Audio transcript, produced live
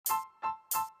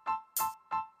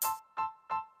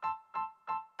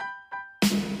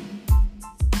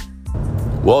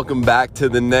Welcome back to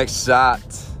The Next Shot.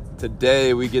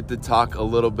 Today we get to talk a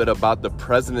little bit about the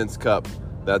President's Cup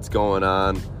that's going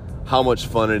on, how much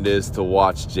fun it is to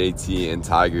watch JT and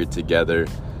Tiger together,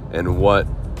 and what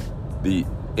the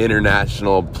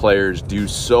international players do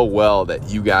so well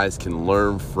that you guys can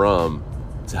learn from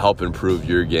to help improve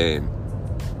your game.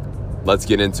 Let's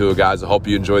get into it, guys. I hope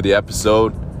you enjoyed the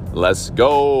episode. Let's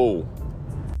go.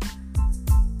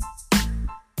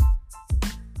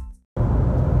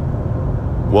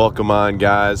 Welcome on,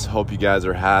 guys. Hope you guys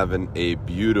are having a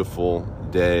beautiful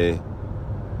day.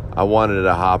 I wanted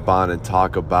to hop on and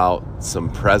talk about some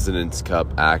President's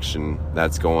Cup action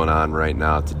that's going on right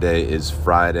now. Today is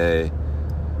Friday,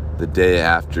 the day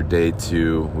after day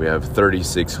 2. We have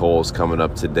 36 holes coming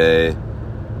up today.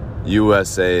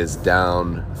 USA is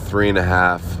down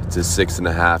 3.5 to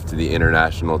 6.5 to the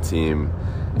international team.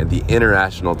 And the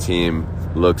international team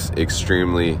looks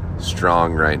extremely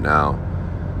strong right now.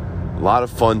 A lot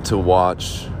of fun to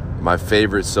watch. My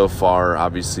favorite so far,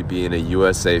 obviously being a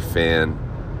USA fan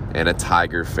and a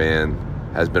Tiger fan,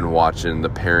 has been watching the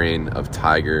pairing of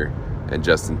Tiger and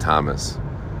Justin Thomas.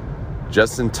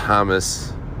 Justin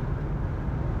Thomas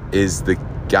is the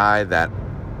guy that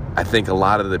I think a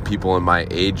lot of the people in my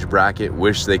age bracket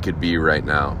wish they could be right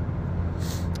now.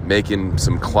 Making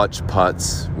some clutch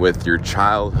putts with your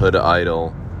childhood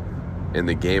idol in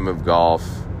the game of golf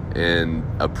in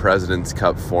a President's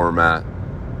Cup format.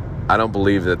 I don't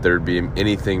believe that there'd be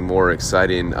anything more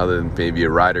exciting other than maybe a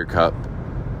Ryder Cup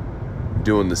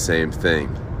doing the same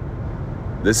thing.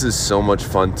 This is so much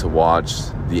fun to watch.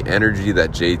 The energy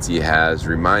that JT has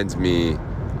reminds me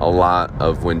a lot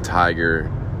of when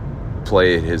Tiger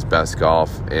played his best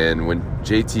golf. And when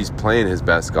JT's playing his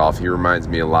best golf, he reminds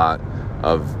me a lot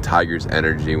of Tiger's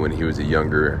energy when he was a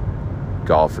younger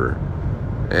golfer.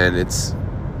 And it's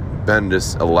been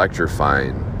just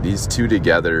electrifying. These two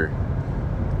together,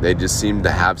 they just seem to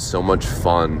have so much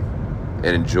fun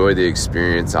and enjoy the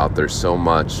experience out there so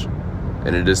much,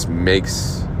 and it just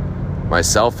makes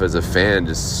myself as a fan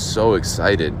just so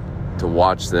excited to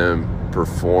watch them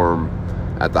perform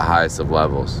at the highest of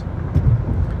levels.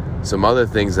 Some other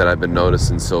things that I've been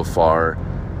noticing so far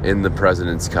in the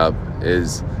President's Cup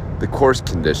is the course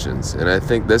conditions, and I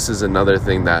think this is another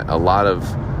thing that a lot of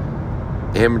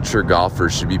amateur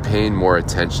golfers should be paying more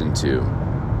attention to.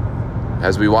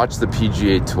 As we watch the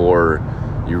PGA Tour,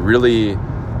 you really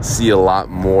see a lot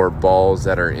more balls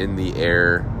that are in the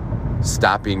air,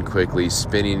 stopping quickly,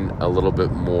 spinning a little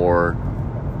bit more,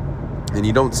 and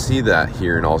you don't see that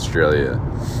here in Australia.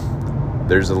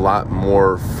 There's a lot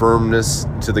more firmness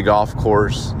to the golf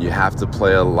course. You have to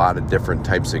play a lot of different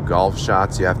types of golf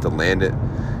shots. You have to land it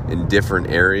in different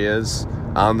areas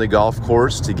on the golf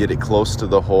course to get it close to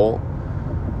the hole.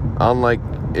 Unlike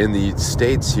in the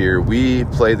States here, we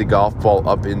play the golf ball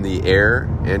up in the air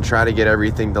and try to get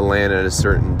everything to land at a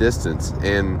certain distance.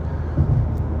 And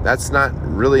that's not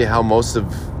really how most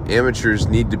of amateurs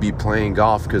need to be playing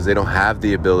golf, because they don't have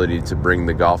the ability to bring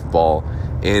the golf ball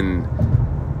in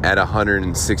at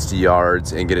 160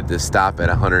 yards and get it to stop at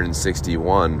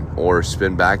 161 or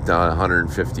spin back to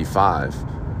 155.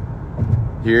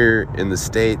 Here in the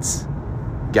States,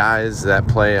 guys that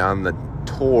play on the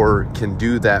tour can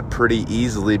do that pretty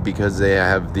easily because they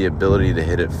have the ability to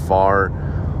hit it far.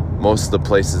 Most of the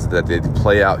places that they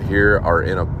play out here are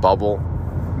in a bubble,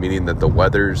 meaning that the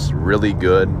weather's really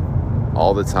good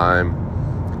all the time.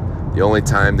 The only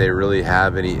time they really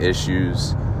have any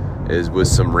issues is with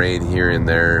some rain here and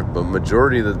there, but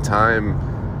majority of the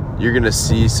time you're going to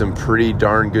see some pretty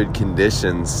darn good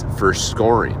conditions for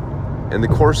scoring, and the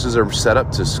courses are set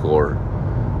up to score.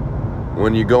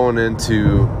 When you're going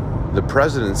into the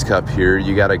President's Cup here,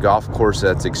 you got a golf course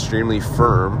that's extremely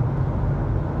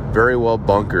firm, very well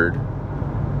bunkered,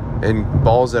 and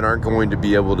balls that aren't going to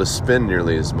be able to spin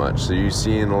nearly as much. So you're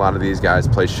seeing a lot of these guys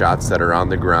play shots that are on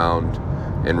the ground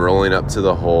and rolling up to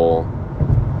the hole,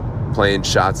 playing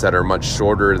shots that are much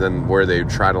shorter than where they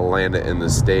try to land it in the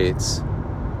States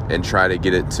and try to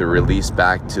get it to release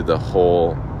back to the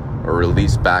hole or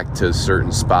release back to a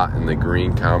certain spot in the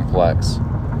green complex.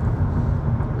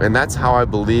 And that's how I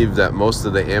believe that most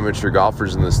of the amateur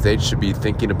golfers in the States should be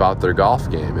thinking about their golf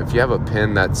game. If you have a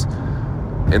pin that's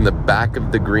in the back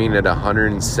of the green at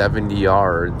 170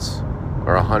 yards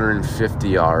or 150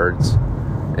 yards,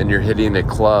 and you're hitting a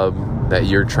club that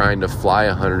you're trying to fly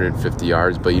 150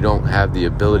 yards, but you don't have the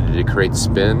ability to create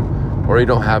spin, or you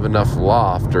don't have enough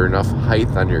loft or enough height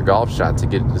on your golf shot to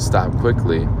get it to stop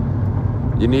quickly,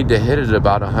 you need to hit it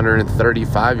about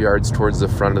 135 yards towards the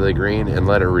front of the green and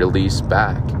let it release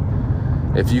back.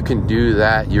 If you can do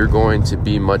that, you're going to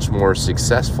be much more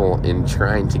successful in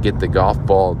trying to get the golf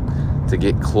ball to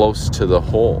get close to the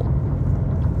hole.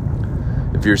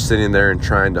 If you're sitting there and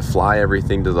trying to fly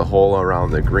everything to the hole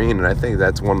around the green, and I think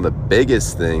that's one of the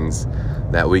biggest things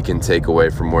that we can take away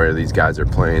from where these guys are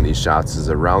playing these shots is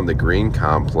around the green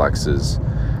complexes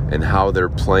and how they're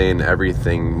playing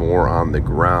everything more on the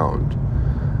ground.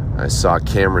 I saw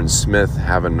Cameron Smith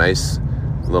have a nice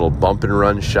little bump and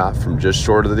run shot from just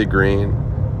short of the green,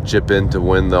 chip in to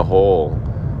win the hole.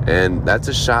 And that's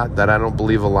a shot that I don't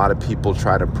believe a lot of people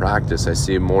try to practice. I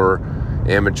see more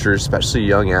amateurs, especially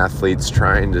young athletes,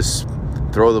 trying to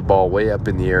throw the ball way up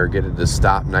in the air, get it to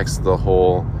stop next to the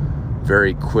hole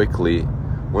very quickly,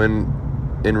 when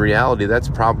in reality that's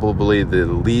probably the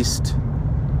least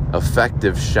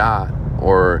effective shot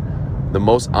or the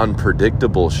most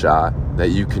unpredictable shot that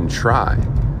you can try,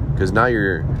 because now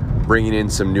you're bringing in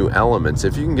some new elements.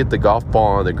 If you can get the golf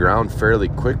ball on the ground fairly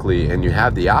quickly and you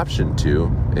have the option to,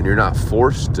 and you're not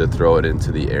forced to throw it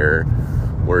into the air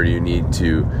where you need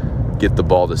to get the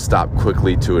ball to stop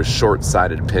quickly to a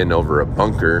short-sided pin over a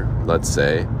bunker, let's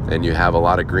say, and you have a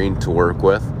lot of green to work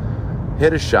with,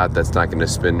 hit a shot that's not going to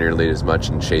spin nearly as much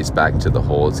and chase back to the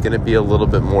hole. It's going to be a little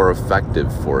bit more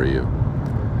effective for you.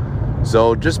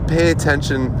 So just pay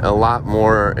attention a lot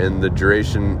more in the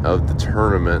duration of the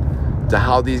tournament to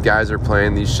how these guys are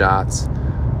playing these shots,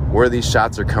 where these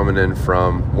shots are coming in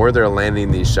from, where they're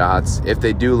landing these shots. If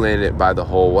they do land it by the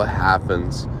hole, what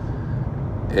happens?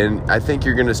 And I think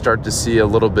you're going to start to see a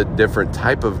little bit different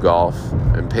type of golf,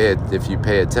 and if you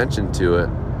pay attention to it,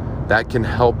 that can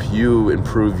help you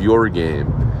improve your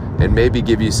game and maybe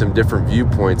give you some different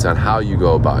viewpoints on how you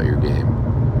go about your game.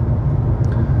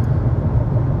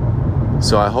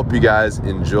 So I hope you guys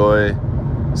enjoy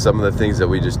some of the things that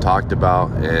we just talked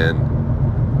about,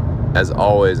 and as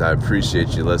always, I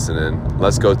appreciate you listening.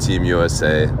 Let's go Team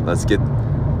USA. Let's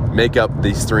make up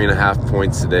these 3.5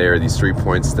 points today, or these 3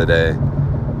 points today,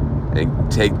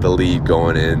 and take the lead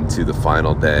going into the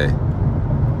final day.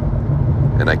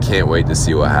 And I can't wait to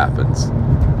see what happens.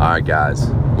 All right, guys.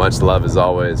 Much love as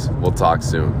always. We'll talk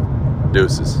soon.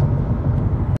 Deuces.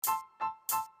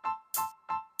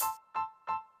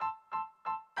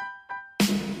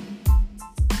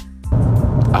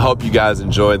 I hope you guys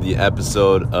enjoyed the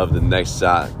episode of The Next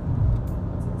Shot.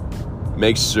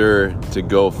 Make sure to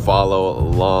go follow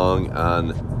along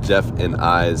on Jeff and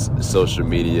I's social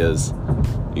medias.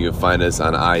 You can find us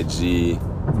on IG,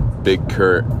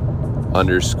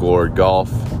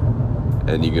 BigKurt_golf.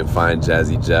 And you can find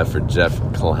Jazzy Jeff or Jeff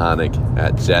Kalanick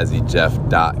at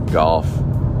jazzyjeff.golf.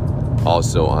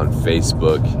 Also on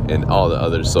Facebook and all the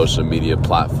other social media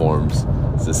platforms.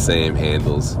 It's the same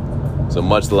handles. So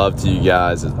much love to you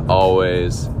guys as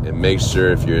always. And make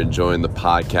sure if you're enjoying the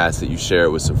podcast that you share it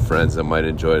with some friends that might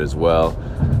enjoy it as well.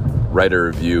 Write a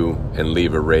review and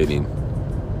leave a rating.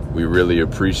 We really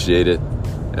appreciate it.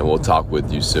 And we'll talk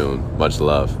with you soon. Much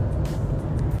love.